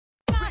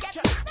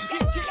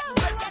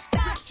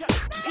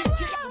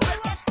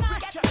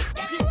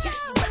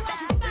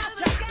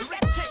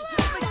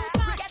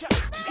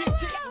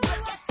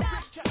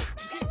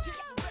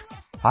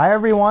Hi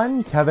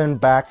everyone, Kevin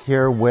back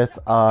here with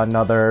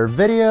another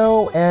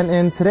video, and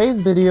in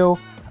today's video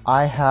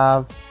I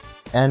have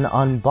an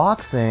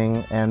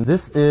unboxing, and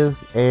this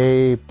is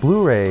a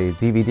Blu-ray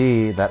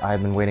DVD that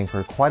I've been waiting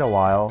for quite a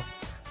while.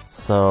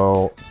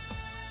 So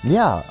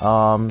yeah,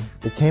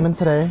 it came in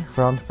today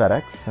from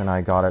FedEx and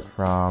I got it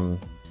from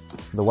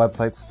the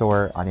website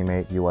store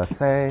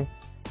AnimateUSA.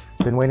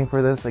 Been waiting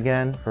for this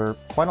again for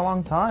quite a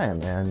long time,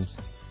 and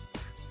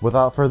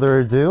without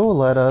further ado,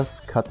 let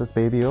us cut this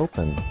baby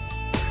open.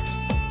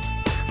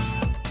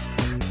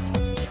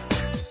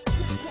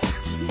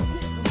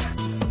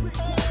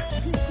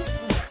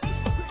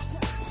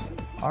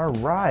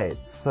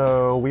 Alright,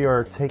 so we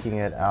are taking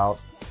it out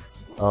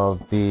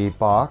of the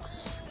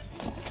box.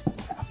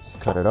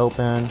 Just cut it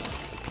open.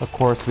 Of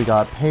course, we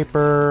got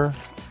paper.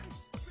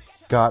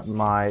 Got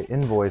my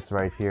invoice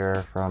right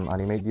here from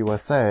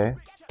AnimateUSA.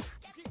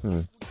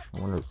 I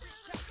wonder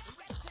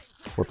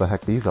what the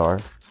heck these are.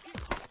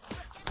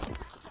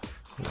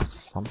 There's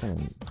something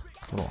in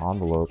little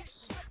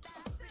envelopes.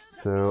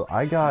 So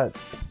I don't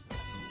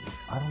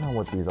know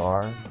what these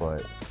are,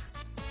 but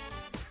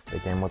they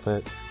came with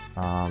it.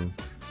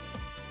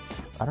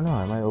 I don't know,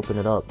 I might open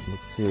it up.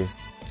 Let's see.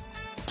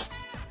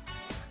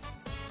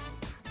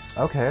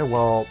 Okay,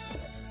 well,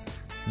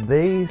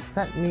 they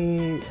sent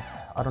me,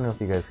 I don't know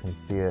if you guys can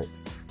see it.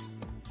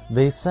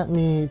 They sent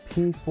me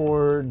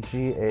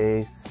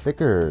P4GA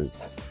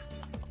stickers.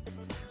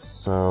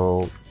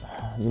 So,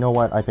 you know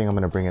what? I think I'm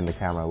gonna bring in the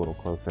camera a little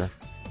closer.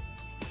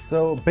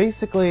 So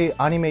basically,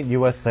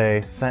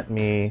 AnimateUSA sent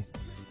me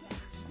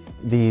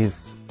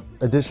these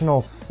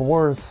additional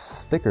 4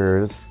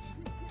 stickers,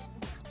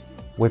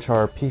 which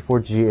are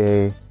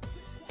P4GA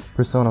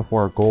Persona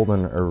 4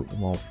 Golden, or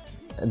well,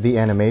 the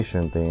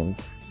animation themed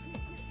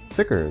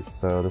stickers.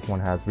 So this one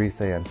has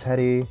Rise and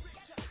Teddy.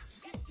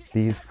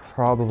 These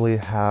probably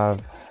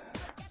have,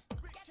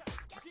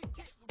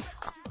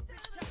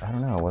 I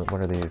don't know, what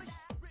are these?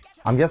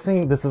 I'm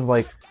guessing this is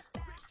like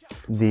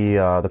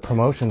the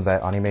promotions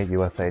that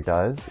AnimateUSA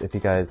does. If you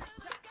guys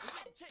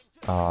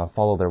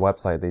follow their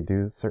website, they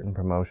do certain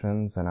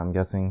promotions, and I'm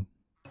guessing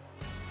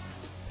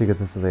because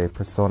this is a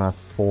Persona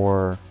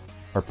 4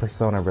 or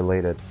Persona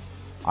related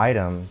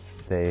item,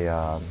 they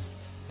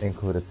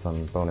included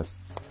some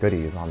bonus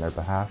goodies on their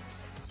behalf.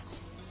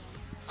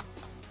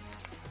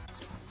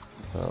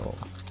 So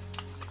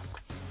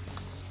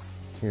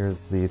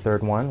here's the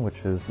third one,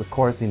 which is, of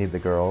course, you need the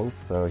girls.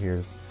 So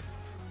here's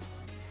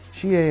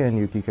Chie and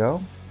Yukiko.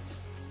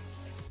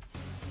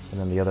 And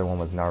then the other one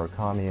was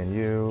Narukami and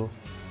Yu.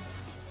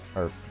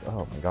 Or,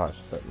 oh my gosh,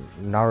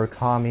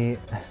 Narukami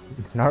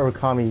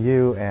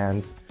Yu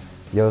and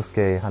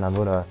Yosuke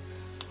Hanamura.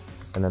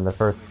 And then the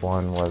first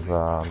one was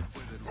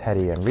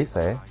Teddy and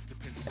Rise.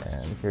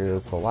 And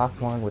here's the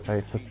last one, which I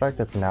suspect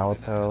it's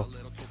Naoto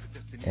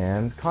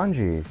and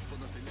Kanji.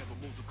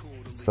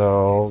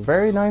 So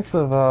very nice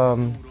of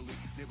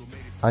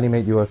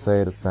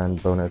AnimateUSA to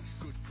send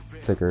bonus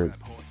sticker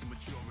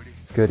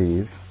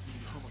goodies.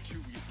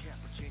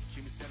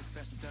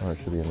 Or it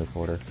should be in this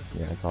order.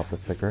 Yeah, I dropped the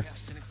sticker.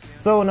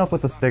 So enough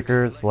with the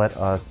stickers, let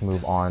us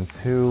move on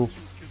to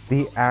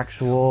the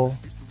actual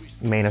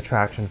main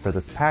attraction for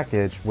this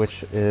package,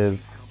 which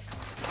is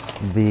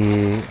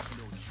the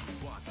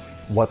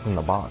what's in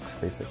the box,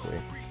 basically.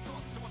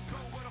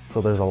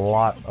 So there's a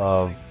lot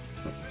of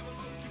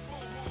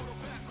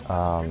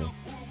I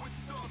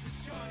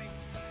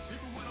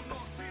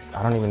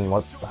don't even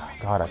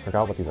God, I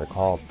forgot what these are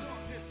called,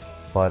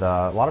 but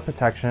a lot of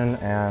protection.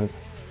 And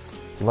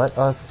let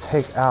us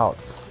take out,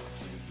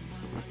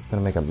 it's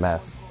gonna make a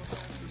mess,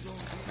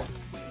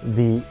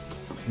 the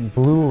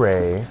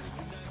Blu-ray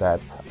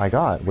that I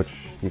got,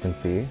 which you can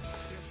see.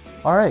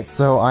 Alright,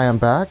 so I am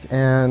back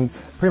and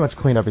pretty much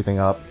cleaned everything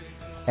up.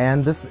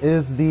 And this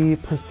is the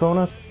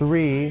Persona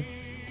 3,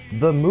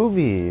 the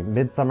movie,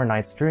 Midsummer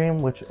Night's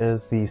Dream, which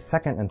is the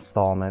second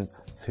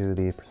installment to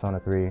the Persona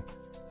 3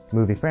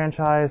 movie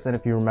franchise. And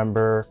if you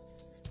remember,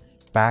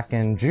 back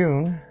in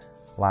June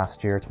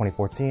last year,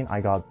 2014,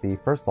 I got the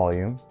first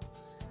volume.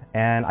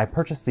 And I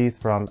purchased these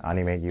from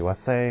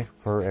AnimateUSA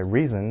for a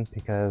reason,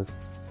 because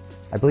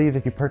I believe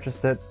if you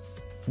purchased it,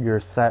 you're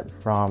set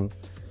from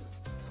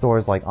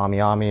stores like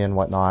AmiAmi and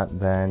whatnot,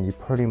 then you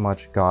pretty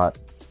much got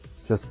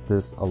just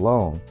this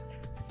alone.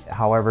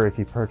 However, if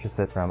you purchase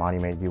it from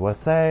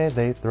AnimateUSA,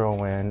 they throw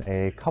in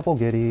a couple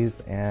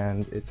goodies,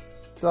 and it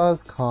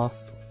does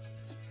cost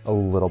a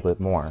little bit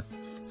more.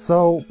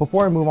 So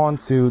before I move on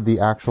to the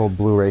actual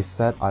Blu-ray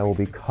set, I will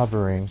be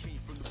covering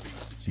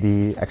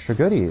the extra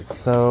goodies.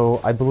 So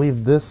I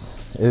believe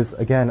this is,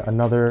 again,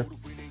 another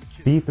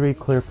B3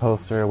 clear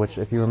poster, which,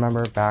 if you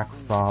remember back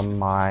from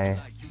the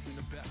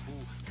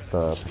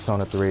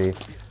Persona 3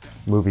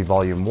 movie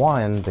volume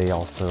 1, they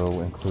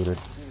also included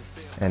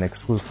an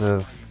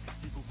exclusive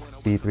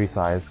B3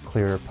 size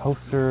clear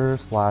poster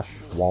 /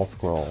 wall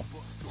scroll,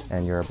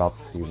 and you're about to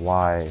see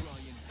why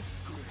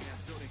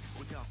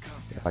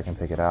if I can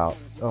take it out.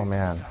 Oh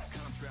man.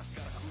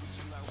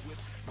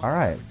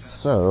 Alright,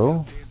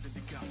 so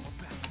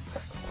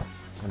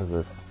what is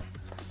this?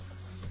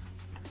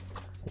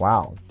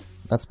 Wow,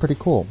 that's pretty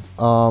cool.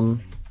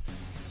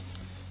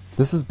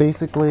 This is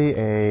basically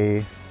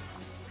a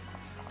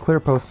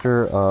clear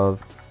poster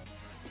of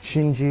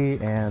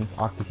Shinji and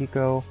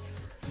Akihiko.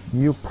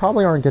 You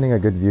probably aren't getting a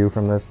good view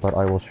from this, but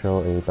I will show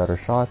a better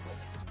shot.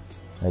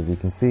 As you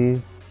can see,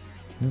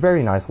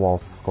 very nice wall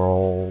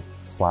scroll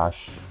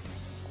slash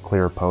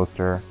clear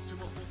poster.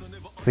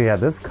 So yeah,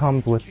 this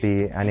comes with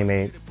the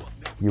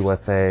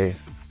AnimateUSA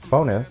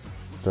bonus,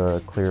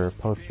 the clear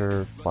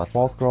poster slash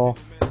wall scroll,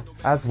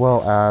 as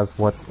well as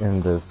what's in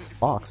this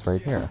box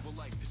right here.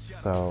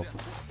 So,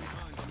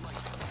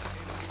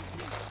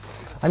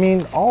 I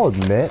mean, I'll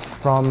admit,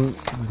 from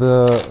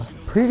the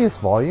previous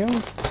volume,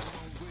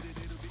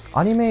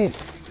 Animate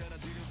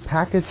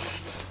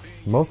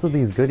packaged most of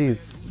these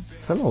goodies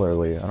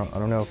similarly. I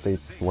don't know if they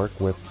just work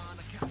with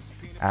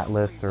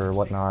Atlas or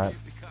whatnot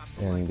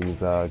in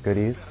these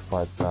goodies,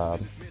 but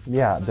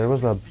yeah, there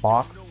was a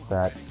box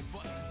that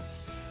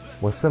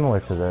was similar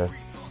to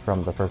this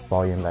from the first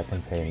volume that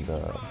contained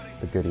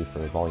the goodies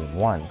for volume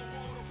 1.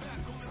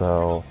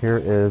 So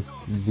here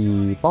is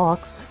the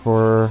box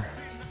for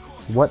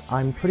what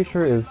I'm pretty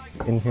sure is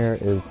in here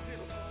is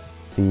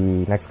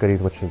the next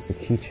goodies, which is the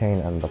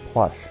keychain and the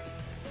plush.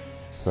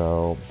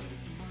 So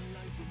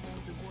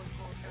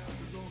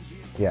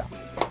yeah,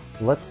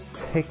 let's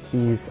take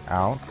these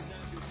out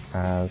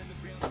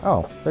as,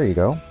 oh, there you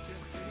go.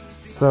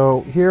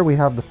 So here we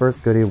have the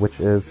first goodie, which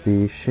is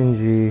the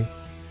Shinji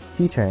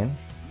keychain.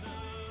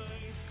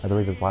 I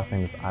believe his last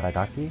name is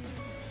Aragaki,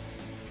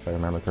 if I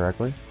remember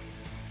correctly.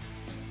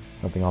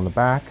 Nothing on the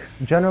back.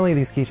 Generally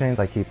these keychains,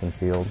 I keep them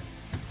sealed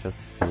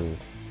just to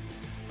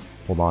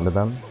hold on to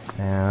them.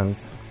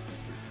 And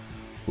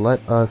let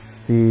us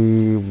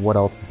see what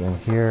else is in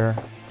here.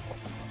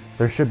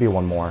 There should be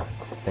one more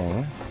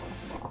thing.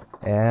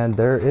 And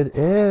there it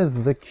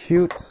is, the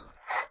cute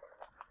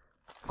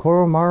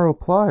Koromaru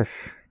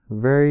plush.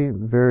 Very,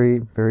 very,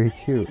 very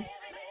cute.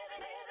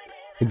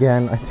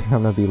 Again, I think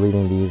I'm gonna be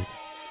leaving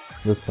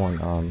this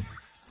one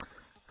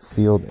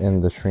sealed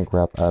in the shrink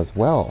wrap as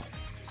well.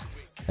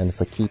 And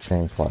it's a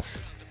keychain plush.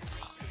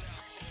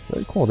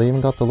 Very cool. They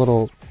even got the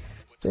little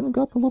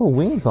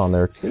wings on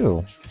there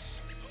too.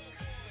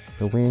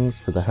 The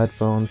wings to the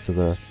headphones to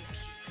the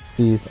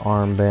C's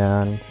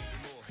armband.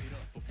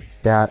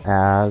 Dat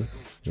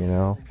as, you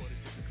know.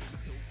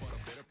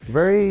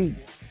 Very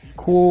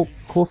cool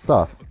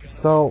stuff.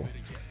 So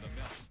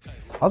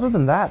other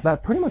than that,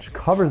 that pretty much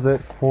covers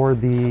it for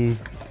the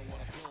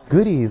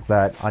goodies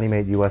that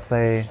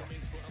AnimateUSA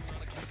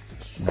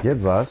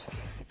gives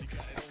us.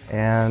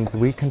 And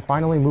we can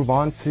finally move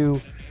on to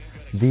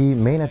the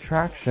main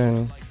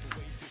attraction,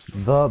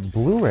 the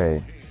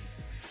Blu-ray.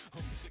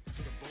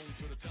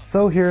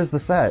 So here's the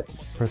set.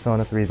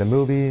 Persona 3 the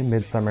movie,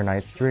 Midsummer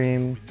Night's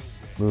Dream,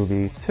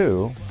 Movie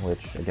 2,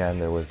 which again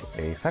there was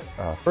a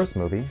first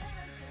movie.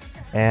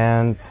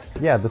 And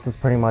yeah, this is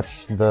pretty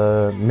much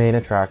the main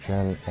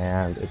attraction,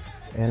 and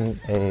it's in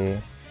a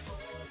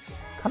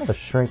kind of a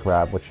shrink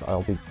wrap, which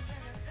I'll be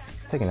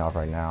taking off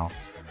right now.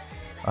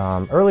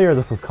 Earlier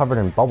this was covered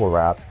in bubble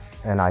wrap,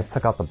 and I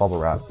took out the bubble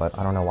wrap, but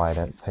I don't know why I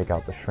didn't take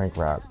out the shrink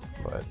wrap,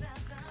 but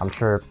I'm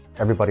sure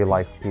everybody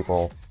likes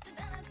people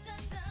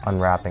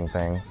unwrapping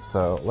things.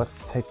 So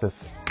let's take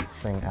this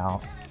thing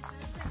out.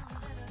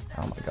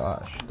 Oh my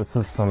gosh, this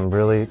is some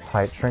really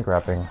tight shrink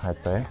wrapping, I'd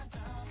say.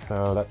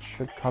 So that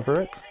should cover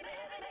it.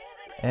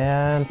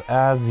 And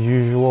as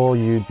usual,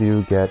 you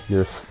do get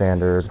your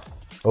standard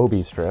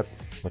OB strip,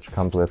 which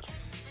comes with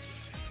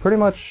pretty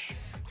much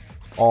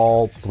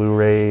all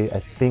Blu-ray, I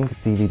think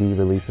DVD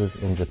releases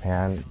in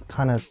Japan,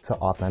 kind of to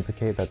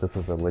authenticate that this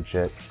is a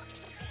legit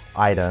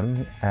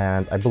item.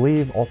 And I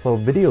believe also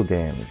video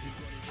games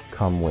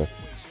come with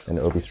an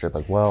OB strip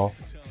as well,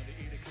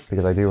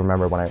 because I do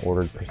remember when I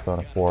ordered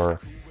Persona 4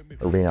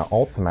 Arena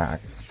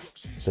Ultimax,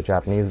 the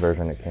Japanese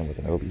version, it came with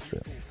an OB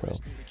strip. So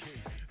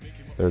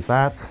there's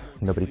that.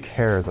 Nobody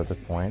cares at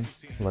this point.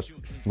 Let's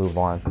move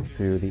on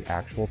to the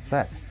actual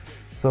set.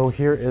 So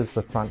here is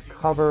the front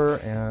cover,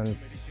 and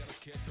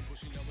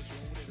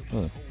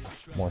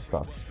more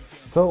stuff.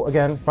 So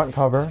again, front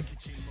cover,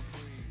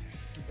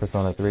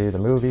 Persona 3 the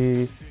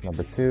movie,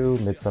 number 2,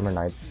 Midsummer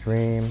Night's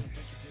Dream.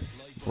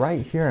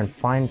 Right here in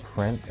fine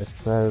print it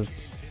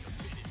says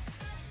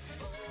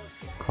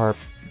Carpe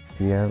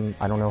Diem.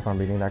 I don't know if I'm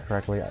reading that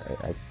correctly.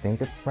 I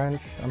think it's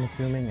French, I'm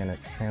assuming, and it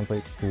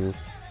translates to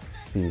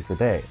seize the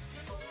day.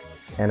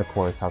 And of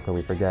course, how could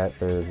we forget,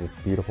 there's this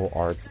beautiful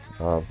art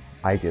of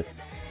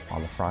Aegis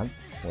on the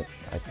front, which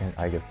I think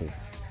Aegis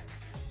is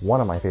one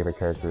of my favorite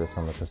characters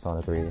from the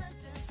Persona 3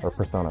 or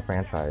Persona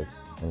franchise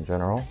in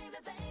general.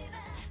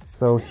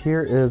 So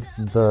here is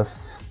the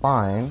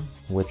spine,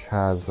 which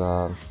has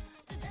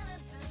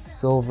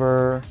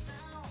silver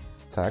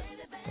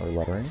text or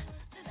lettering.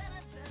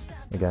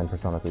 Again,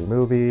 Persona 3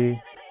 movie,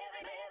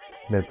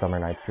 Midsummer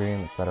Night's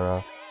Dream,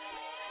 etc.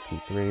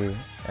 P3.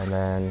 And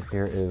then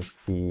here is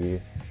the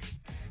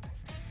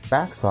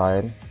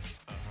backside,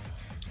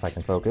 if I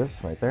can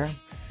focus right there,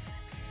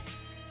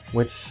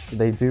 which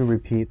they do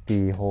repeat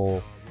the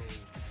whole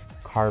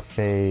Carpe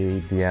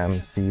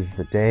Diem, seize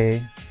the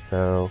day.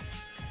 So,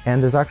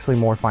 and there's actually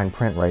more fine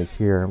print right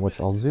here,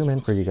 which I'll zoom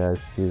in for you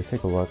guys to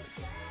take a look.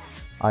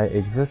 I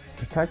exist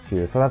to protect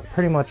you. So that's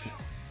pretty much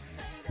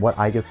what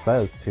Aigis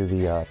says to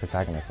the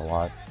protagonist a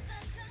lot,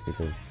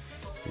 because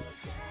he's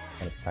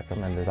going to protect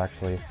him, and there's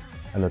actually,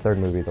 in the third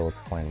movie, they'll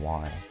explain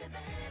why.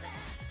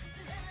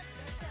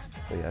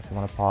 So yeah, if you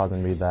want to pause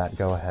and read that,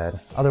 go ahead.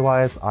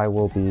 Otherwise, I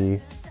will be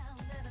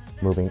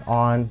moving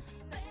on.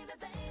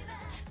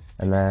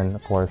 And then,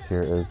 of course,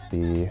 here is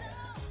the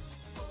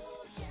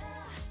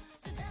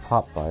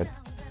top side.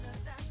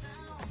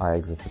 I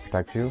exist to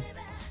protect you.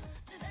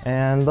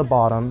 And the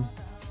bottom,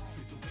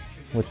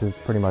 which is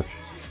pretty much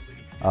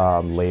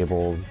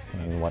labels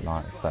and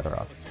whatnot,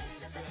 etc.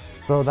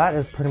 So that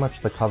is pretty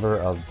much the cover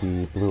of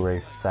the Blu-ray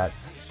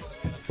set.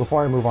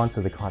 Before I move on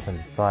to the content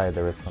inside,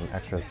 there is some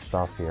extra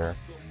stuff here,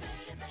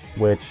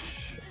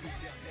 which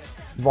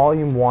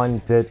Volume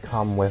 1 did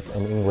come with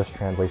an English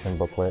translation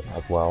booklet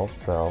as well,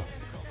 so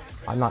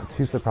I'm not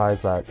too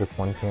surprised that this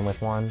one came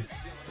with one.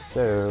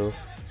 So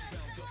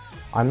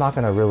I'm not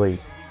going to really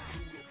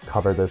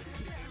cover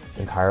this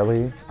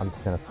entirely, I'm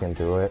just going to skim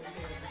through it.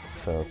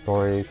 So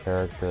story,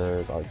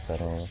 characters, art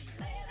setting,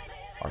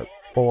 art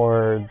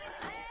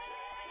boards.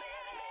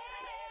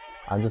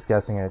 I'm just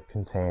guessing it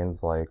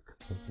contains like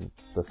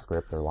the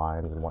script or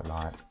lines and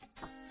whatnot.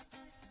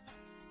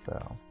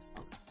 So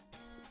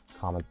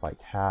comments by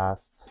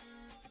cast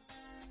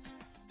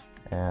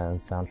and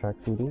soundtrack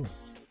CD.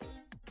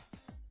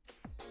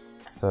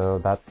 So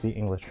that's the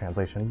English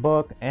translation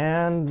book,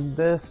 and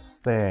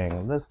this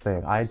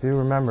thing, I do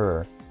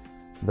remember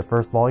the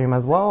first volume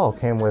as well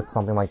came with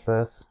something like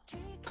this.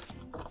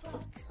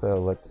 So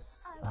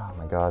let's, oh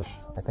my gosh,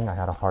 I think I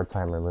had a hard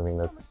time removing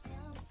this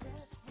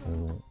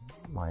in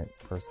my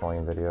first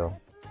volume video.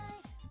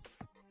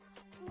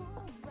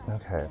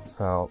 Okay,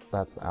 so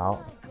that's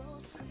out.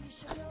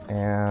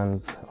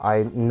 And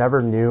I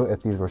never knew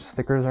if these were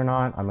stickers or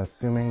not. I'm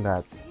assuming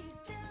that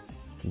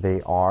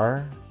they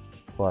are,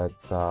 but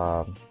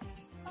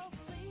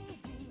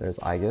there's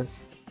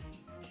Aigis.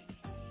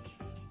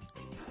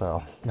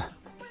 So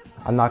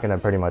I'm not gonna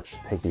pretty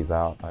much take these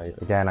out.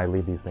 Again, I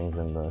leave these things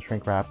in the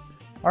shrink wrap.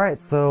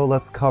 Alright, so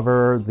let's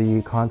cover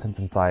the contents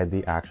inside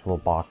the actual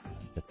box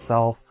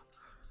itself.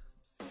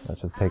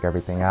 Let's just take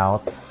everything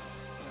out.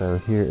 So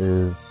here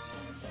is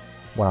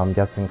what I'm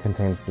guessing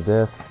contains the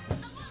disc.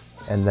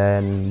 And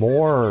then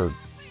more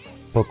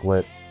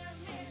booklet,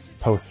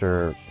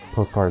 poster,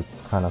 postcard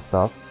kind of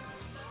stuff.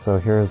 So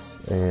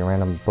here's a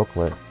random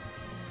booklet,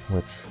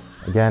 which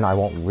again, I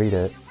won't read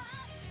it.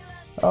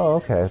 Oh,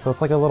 okay, so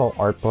it's like a little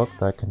art book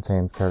that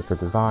contains character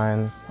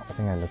designs. I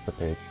think I missed a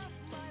page.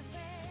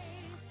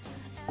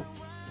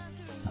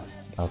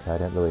 Okay, I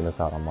didn't really miss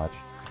out on much.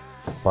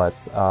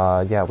 But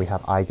yeah, we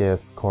have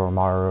Aigis,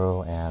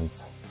 Koromaru, and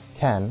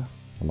Ken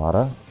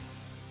Hamada.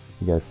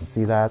 You guys can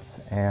see that.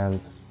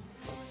 And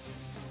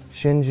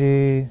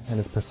Shinji and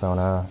his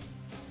persona,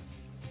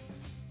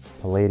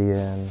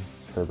 Palladian,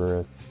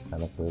 Cerberus,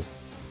 Nemesis,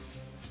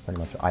 pretty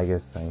much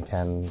Aigis and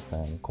Ken's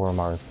and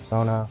Koromaru's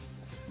persona.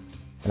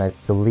 And I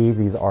believe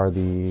these are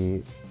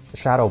the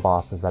shadow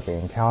bosses that they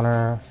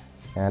encounter.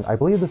 And I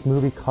believe this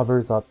movie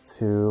covers up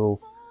to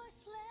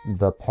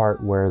the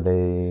part where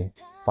they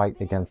fight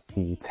against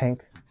the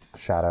tank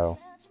shadow,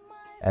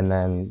 and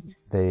then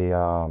they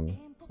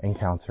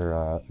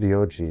encounter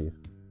Ryoji,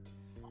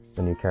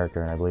 the new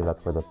character, and I believe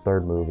that's where the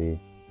third movie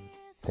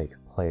takes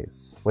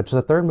place. Which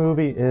the third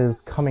movie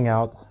is coming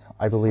out,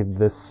 I believe,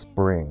 this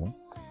spring.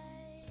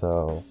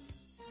 So,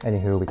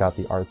 anywho, we got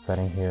the art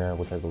setting here,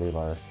 which I believe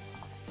are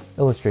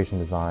illustration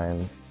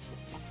designs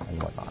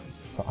and whatnot.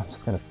 So I'm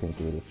just gonna skim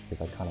through this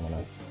because I kind of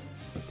want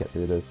to get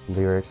through this.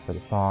 Lyrics for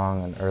the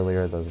song, and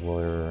earlier those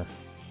were,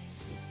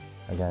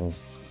 again,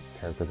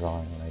 character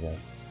drawing, I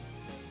guess.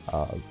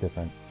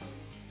 Different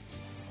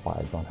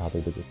slides on how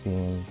they did the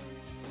scenes.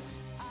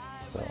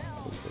 So,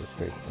 these are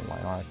straight from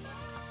my art.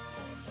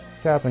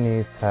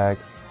 Japanese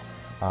text,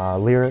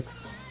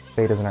 lyrics,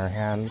 Fate is in Our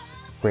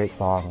Hands, great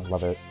song,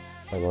 love it,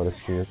 by Lotus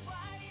Juice.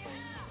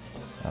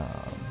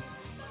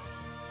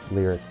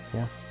 Lyrics,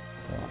 yeah,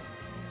 so.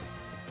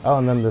 Oh,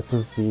 and then this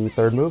is the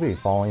third movie,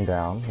 Falling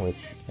Down, which,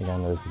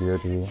 again, there's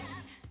Ryoji.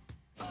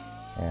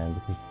 And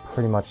this is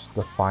pretty much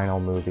the final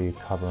movie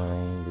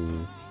covering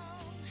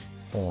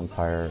the whole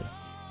entire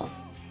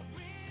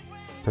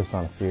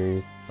Persona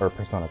series, or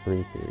Persona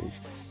 3 series.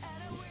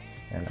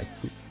 And I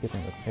keep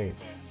skipping this page.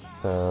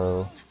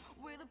 So,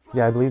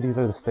 yeah, I believe these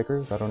are the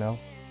stickers, I don't know,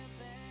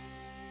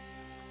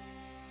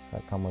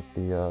 that come with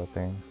the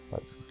thing.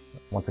 But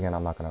once again,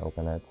 I'm not going to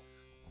open it.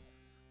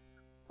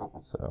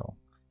 So,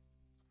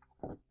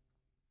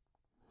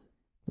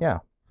 yeah,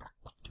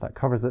 that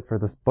covers it for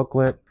this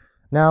booklet.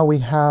 Now we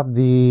have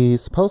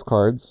these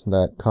postcards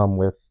that come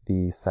with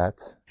the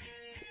set.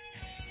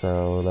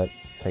 So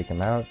let's take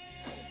them out.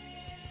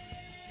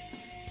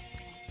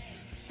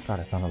 God,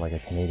 I sounded like a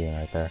Canadian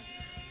right there.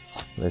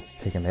 Let's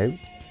take them out.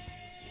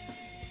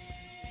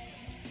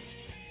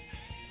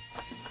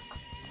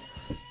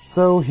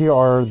 So here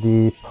are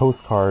the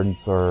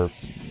postcards or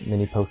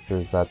mini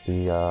posters that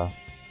the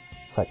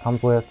set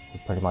comes with. This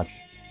is pretty much,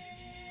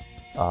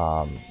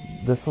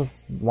 this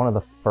was one of the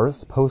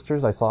first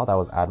posters I saw that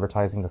was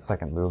advertising the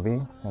second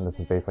movie, and this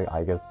is basically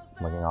Aigis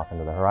looking off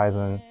into the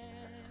horizon.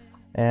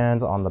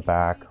 And on the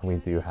back we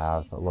do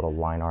have a little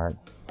line art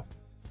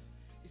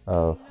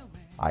of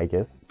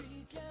Aigis.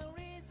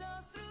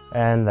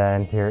 And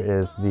then here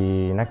is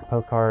the next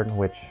postcard,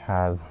 which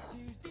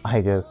has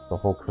Aigis, the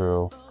whole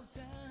crew,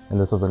 and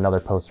this is another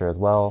poster as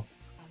well.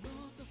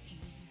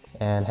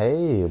 And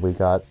hey, we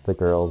got the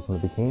girls in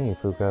the bikini,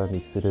 Fuka,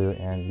 Mitsuru,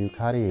 and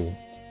Yukari.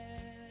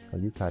 Or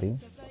Yukari.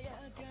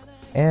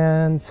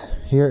 And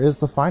here is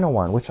the final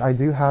one, which I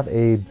do have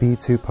a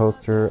B2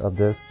 poster of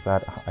this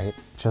that I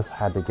just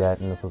had to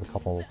get, and this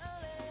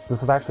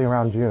is actually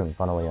around June,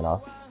 funnily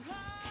enough.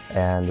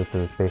 And this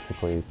is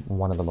basically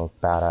one of the most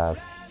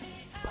badass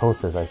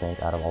posters, I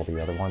think, out of all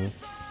the other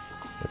ones,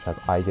 which has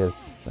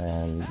Aigis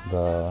and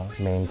the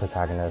main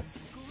protagonist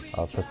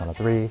of Persona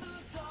 3,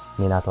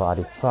 Minato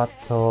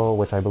Arisato,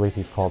 which I believe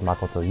he's called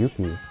Makoto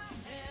Yuki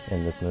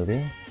in this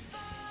movie,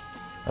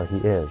 or he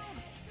is.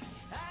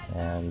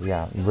 And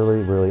yeah, really,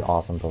 really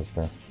awesome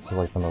poster. This is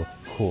like the most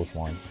coolest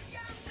one.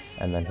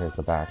 And then here's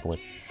the back,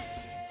 which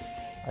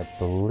I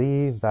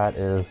believe that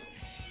is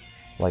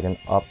like an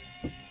up,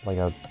 like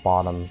a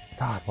bottom,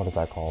 god, what is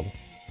that called?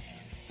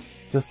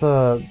 Just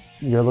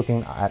you're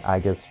looking at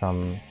Aigis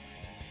from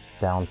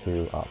down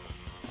to up.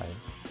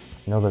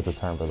 I know there's a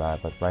term for that,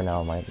 but right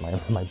now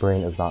my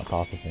brain is not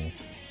processing.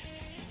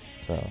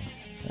 So,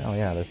 oh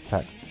yeah, there's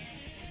text.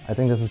 I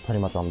think this is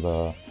pretty much on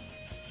the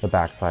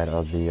back side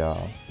of the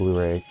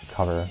Blu-ray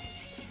cover,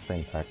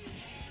 same text.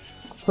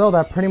 So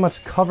that pretty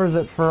much covers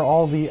it for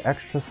all the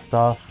extra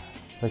stuff.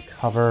 The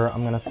cover,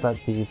 I'm gonna set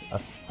these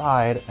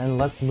aside, and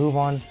let's move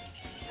on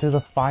to the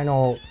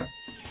final,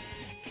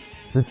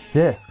 this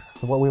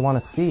discs, what we want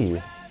to see.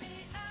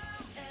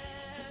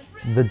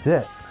 The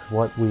discs,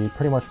 what we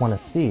pretty much want to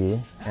see,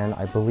 and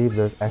I believe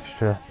there's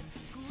extra,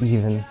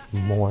 even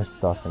more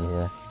stuff in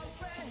here.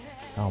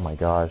 Oh my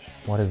gosh,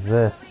 what is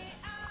this?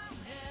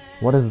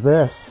 What is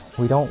this?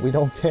 We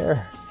don't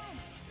care.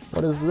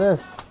 What is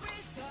this?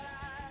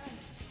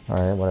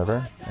 Alright,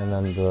 whatever. And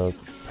then the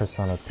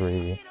Persona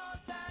 3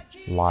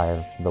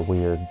 live, the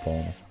weird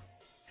thing.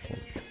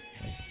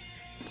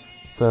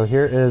 So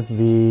here is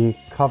the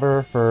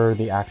cover for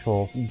the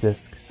actual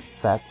disc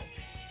set.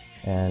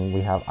 And we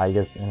have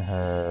Aigis in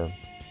her,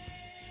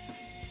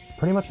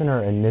 pretty much in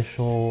her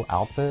initial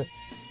outfit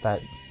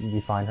that you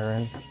find her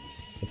in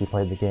if you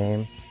played the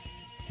game,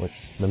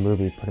 which the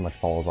movie pretty much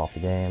follows off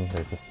the game.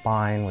 There's the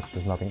spine, which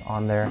there's nothing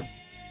on there.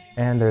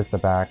 And there's the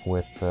back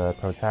with the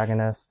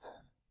protagonist.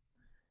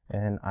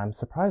 And I'm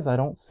surprised I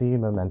don't see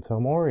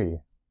Memento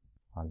Mori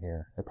on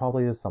here. It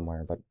probably is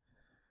somewhere, but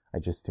I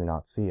just do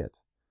not see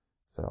it.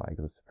 So I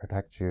exist to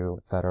protect you,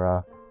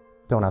 etc.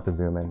 Don't have to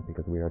zoom in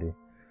because we already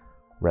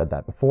read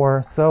that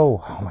before.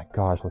 So, oh my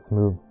gosh, let's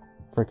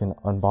freaking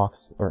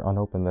unbox or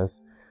unopen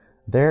this.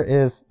 There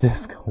is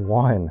disc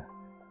 1,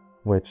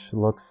 which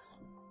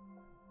looks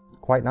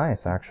quite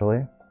nice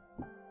actually.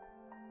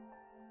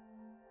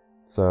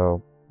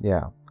 So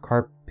yeah,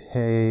 Carpe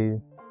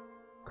Diem,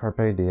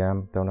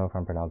 don't know if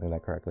I'm pronouncing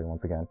that correctly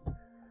once again.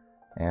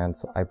 And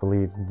I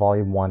believe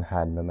Volume 1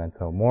 had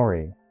Memento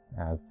Mori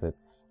as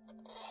its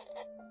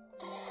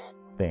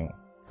thing.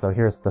 So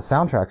here's the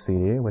soundtrack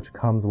CD, which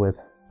comes with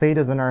Fate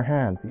is in Our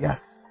Hands.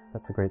 Yes,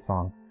 that's a great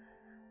song.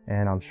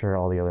 And I'm sure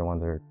all the other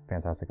ones are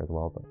fantastic as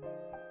well, but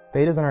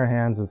Fate is in Our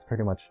Hands is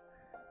pretty much,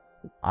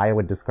 I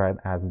would describe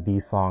as the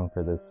song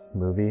for this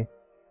movie,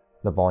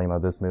 the volume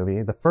of this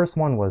movie. The first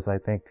one was, I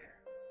think,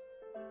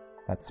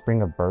 that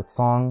Spring of Birth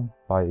song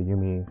by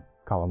Yumi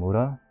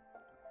Kawamura.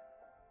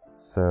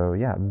 So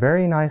yeah,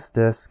 very nice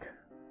disc,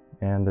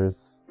 and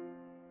there's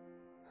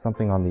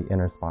something on the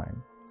inner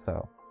spine.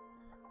 So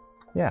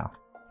yeah,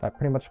 that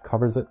pretty much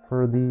covers it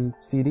for the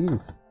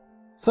CDs.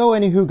 So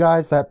anywho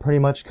guys, that pretty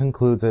much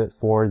concludes it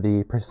for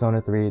the Persona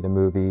 3, the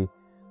movie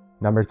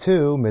number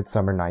 2,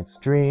 Midsummer Night's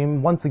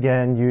Dream. Once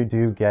again, you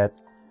do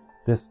get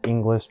this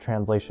English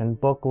translation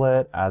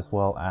booklet, as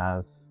well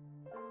as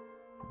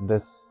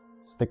this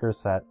sticker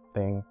set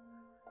thing.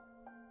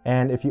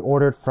 And if you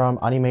ordered from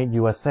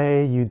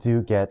AnimateUSA, you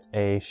do get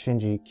a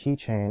Shinji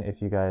keychain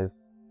if you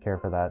guys care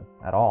for that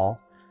at all.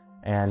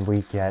 And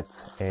we get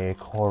a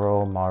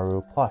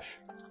Koromaru plush,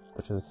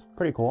 which is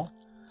pretty cool.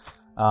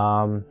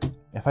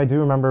 If I do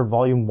remember,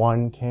 Volume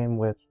 1 came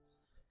with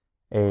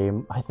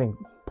I think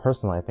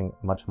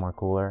much more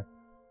cooler,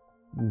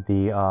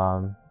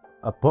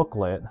 a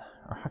booklet,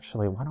 or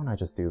actually, why don't I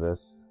just do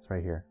this? It's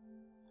right here.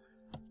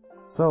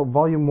 So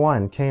Volume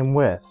 1 came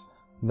with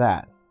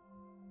that.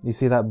 You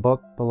see that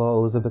book below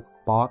Elizabeth's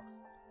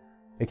box?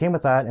 It came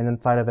with that, and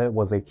inside of it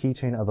was a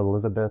keychain of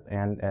Elizabeth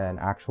and an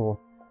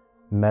actual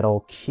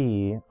metal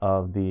key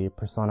of the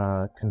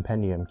Persona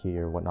Compendium key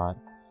or whatnot.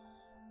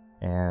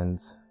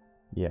 And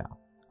yeah,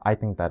 I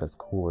think that is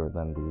cooler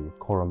than the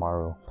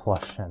Koromaru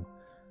plush and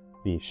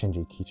the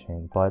Shinji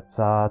keychain. But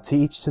to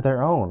each to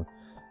their own.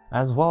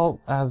 As well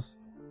as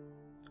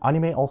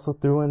Animate also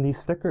threw in these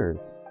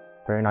stickers.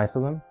 Very nice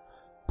of them.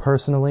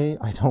 Personally,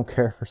 I don't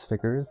care for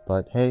stickers,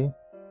 but hey,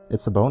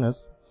 it's a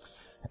bonus.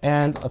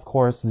 And of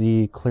course,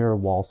 the clear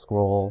wall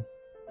scroll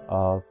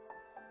of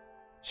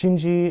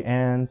Shinji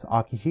and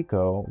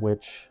Akihiko,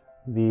 which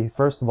the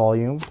first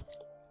volume,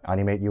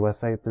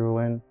 AnimateUSA threw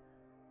in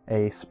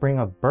a Spring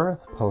of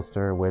Birth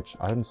poster, which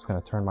I'm just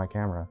going to turn my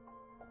camera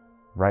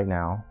right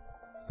now.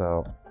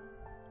 So,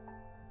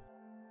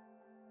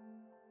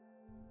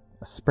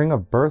 a Spring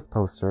of Birth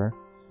poster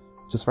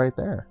just right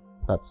there.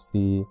 That's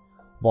the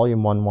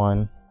Volume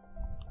 1,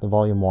 the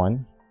Volume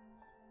 1,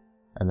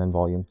 and then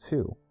Volume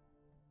 2.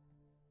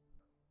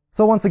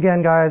 So once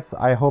again, guys,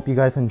 I hope you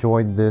guys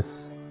enjoyed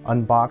this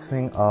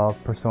unboxing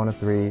of Persona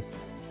 3,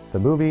 the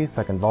movie,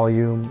 second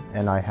volume,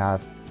 and I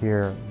have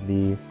here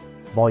the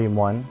Volume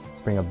 1,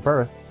 Spring of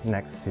Birth,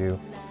 next to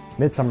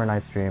Midsummer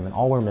Night's Dream, and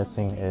all we're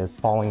missing is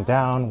Falling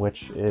Down,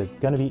 which is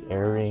going to be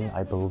airing,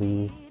 I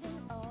believe,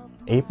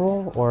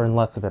 April, or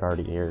unless if it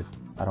already aired,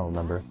 I don't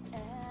remember.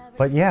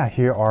 But yeah,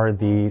 here are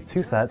the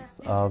 2 sets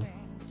of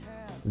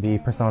the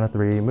Persona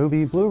 3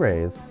 movie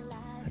Blu-rays.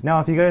 Now,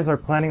 if you guys are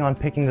planning on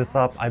picking this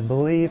up, I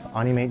believe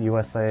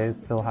AnimateUSA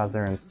still has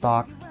their in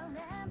stock.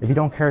 If you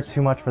don't care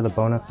too much for the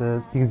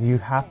bonuses, because you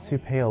have to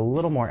pay a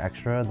little more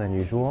extra than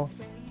usual,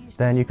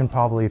 then you can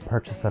probably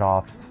purchase it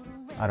off,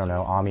 I don't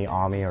know, Ami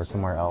or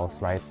somewhere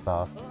else, right,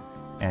 stuff,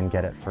 and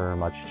get it for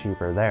much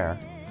cheaper there.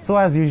 So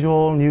as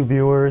usual, new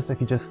viewers, if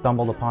you just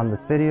stumbled upon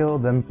this video,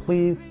 then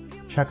please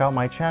check out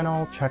my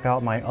channel, check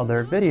out my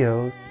other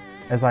videos,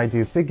 as I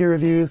do figure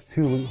reviews,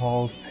 to loot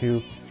hauls,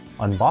 to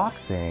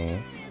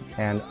unboxings,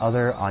 and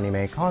other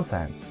anime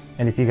content.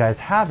 And if you guys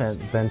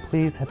haven't, then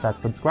please hit that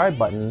subscribe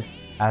button,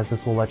 as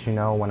this will let you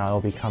know when I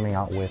will be coming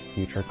out with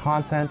future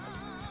content.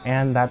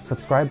 And that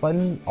subscribe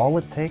button, all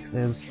it takes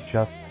is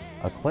just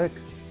a click.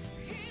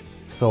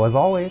 So as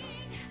always,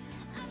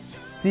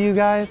 see you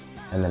guys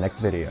in the next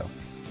video.